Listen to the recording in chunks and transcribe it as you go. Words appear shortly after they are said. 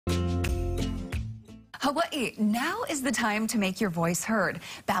Hawaii, now is the time to make your voice heard.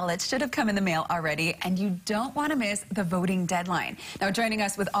 Ballots should have come in the mail already, and you don't want to miss the voting deadline. Now, joining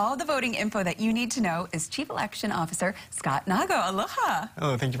us with all the voting info that you need to know is Chief Election Officer Scott Nago. Aloha.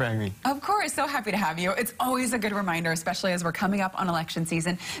 Hello, thank you for having me. Of course, so happy to have you. It's always a good reminder, especially as we're coming up on election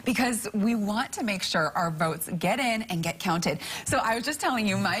season, because we want to make sure our votes get in and get counted. So I was just telling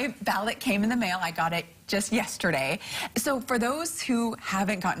you, my ballot came in the mail. I got it just yesterday. So for those who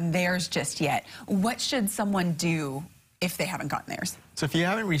haven't gotten theirs just yet, what should someone do if they haven't gotten theirs? So if you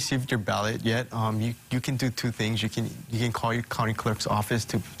haven't received your ballot yet, you can do two things. You can call your county clerk's office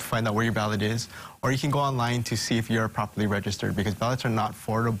to find out where your ballot is, or you can go online to see if you're properly registered, because ballots are not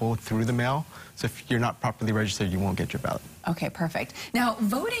forwardable through the mail. So if you're not properly registered, you won't get your ballot. Okay, perfect. Now,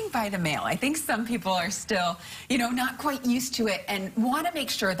 voting by the mail, I think some people are still, not quite used to it and want to make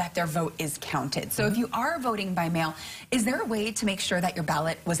sure that their vote is counted. So if you are voting by mail, is there a way to make sure that your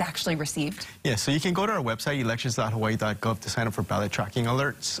ballot was actually received? Yeah, so you can go to our website, elections.hawaii.gov, to sign up for ballot tracking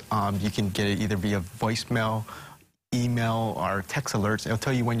alerts. You can get it either via voicemail, email, or text alerts. It'll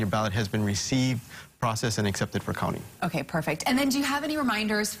tell you when your ballot has been received, processed, and accepted for counting. Okay, perfect. And then do you have any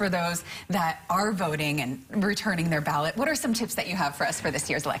reminders for those that are voting and returning their ballot? What are some tips that you have for us for this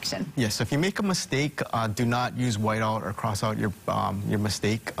year's election? Yes, so if you make a mistake, do not use whiteout or cross out your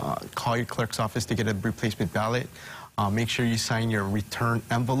mistake. Call your clerk's office to get a replacement ballot. Make sure you sign your return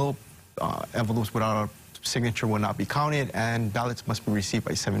envelope. Envelopes without a signature will not be counted, and ballots must be received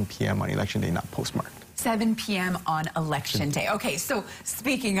by 7 p.m. on election day, not postmarked. 7 p.m. on election day. Okay, so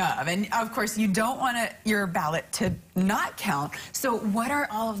speaking of, and of course you don't want your ballot to not count, so what are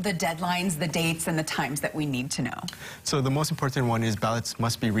all of the deadlines, the dates, and the times that we need to know? So the most important one is ballots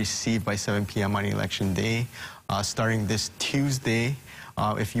must be received by 7 p.m. on election day, starting this Tuesday.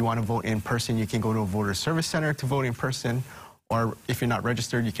 If you want to vote in person, you can go to a voter service center to vote in person. Or if you're not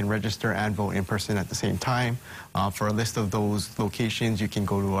registered, you can register and vote in person at the same time. For a list of those locations, you can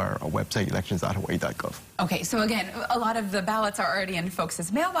go to our website, elections.hawaii.gov. Okay, so again, a lot of the ballots are already in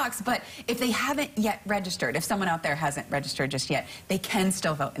folks' mailbox, but if they haven't yet registered, if someone out there hasn't registered just yet, they can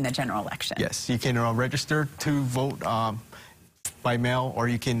still vote in the general election. Yes, you can register to vote by mail, or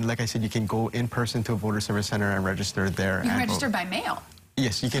you can, like I said, you can go in person to a voter service center and register there. You can register by mail?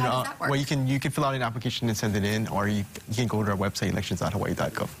 Yes, you can. How does that work? Well, you can fill out an application and send it in, or you can go to our website,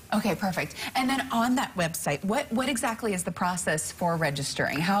 elections.hawaii.gov. Okay, perfect. And then on that website, what exactly is the process for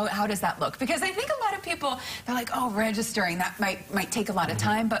registering? How does that look? Because I think a lot of people, they're like, oh, registering, that might take a lot of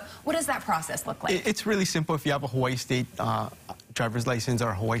time, but what does that process look like? It's really simple. If you have a Hawaii State driver's license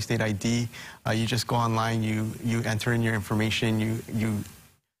or Hawaii State ID, you just go online, you enter in your information, you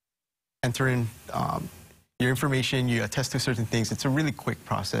enter in your information, you attest to certain things. It's a really quick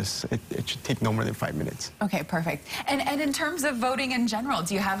process. It should take no more than 5 minutes. Okay, perfect. And in terms of voting in general,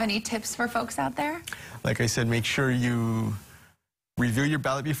 do you have any tips for folks out there? Like I said, make sure you review your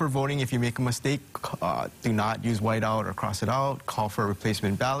ballot before voting. If you make a mistake, do not use whiteout or cross it out. Call for a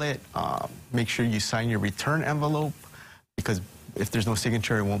replacement ballot. Make sure you sign your return envelope, because if there's no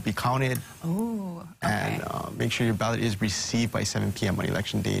signature, it won't be counted. Oh, okay. And make sure your ballot is received by 7 p.m. on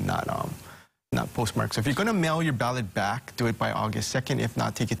election day, not postmarked. So if you're going to mail your ballot back, do it by August 2nd. If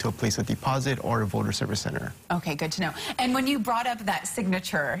not, take it to a place of deposit or a voter service center. Okay, good to know. And when you brought up that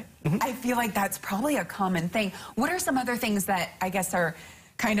signature, I feel like that's probably a common thing. What are some other things that I guess are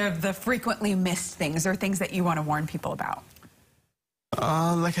kind of the frequently missed things, or things that you want to warn people about?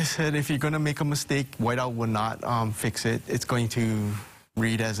 Like I said, if you're going to make a mistake, whiteout will not fix it. It's going to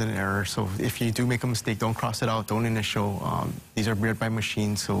read as an error. So if you do make a mistake, don't cross it out, don't initial. These are read by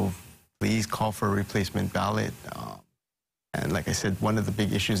machines, so please call for a replacement ballot. And like I said, one of the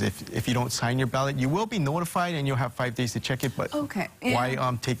big issues, if you don't sign your ballot, you will be notified and you'll have 5 days to check it, but okay, why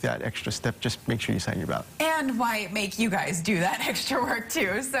take that extra step? Just make sure you sign your ballot. And why make you guys do that extra work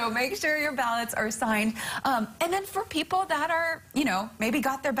too? So make sure your ballots are signed. And then for people that are, maybe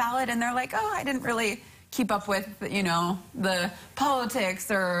got their ballot and they're like, oh, I didn't really keep up with, the politics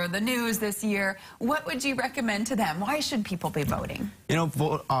or the news this year, what would you recommend to them? Why should people be voting?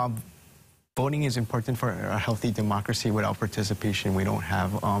 Voting is important for a healthy democracy. Without participation, we don't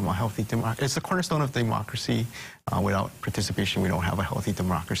have a healthy democracy. It's the cornerstone of democracy. Without participation, we don't have a healthy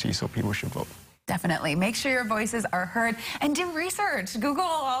democracy, so people should vote. Definitely. Make sure your voices are heard and do research. Google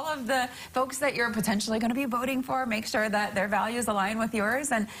all of the folks that you're potentially going to be voting for. Make sure that their values align with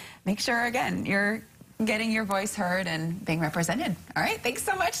yours, and make sure, again, you're getting your voice heard and being represented. All right. Thanks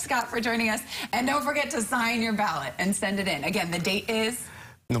so much, Scott, for joining us. And don't forget to sign your ballot and send it in. Again, the date is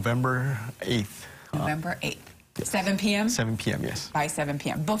November 8th. November 8th. 7 p.m.? 7 p.m., yes. By 7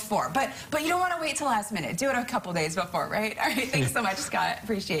 p.m. Before. But you don't want to wait till last minute. Do it a couple days before, right? All right. Thanks so much, Scott.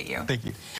 Appreciate you. Thank you.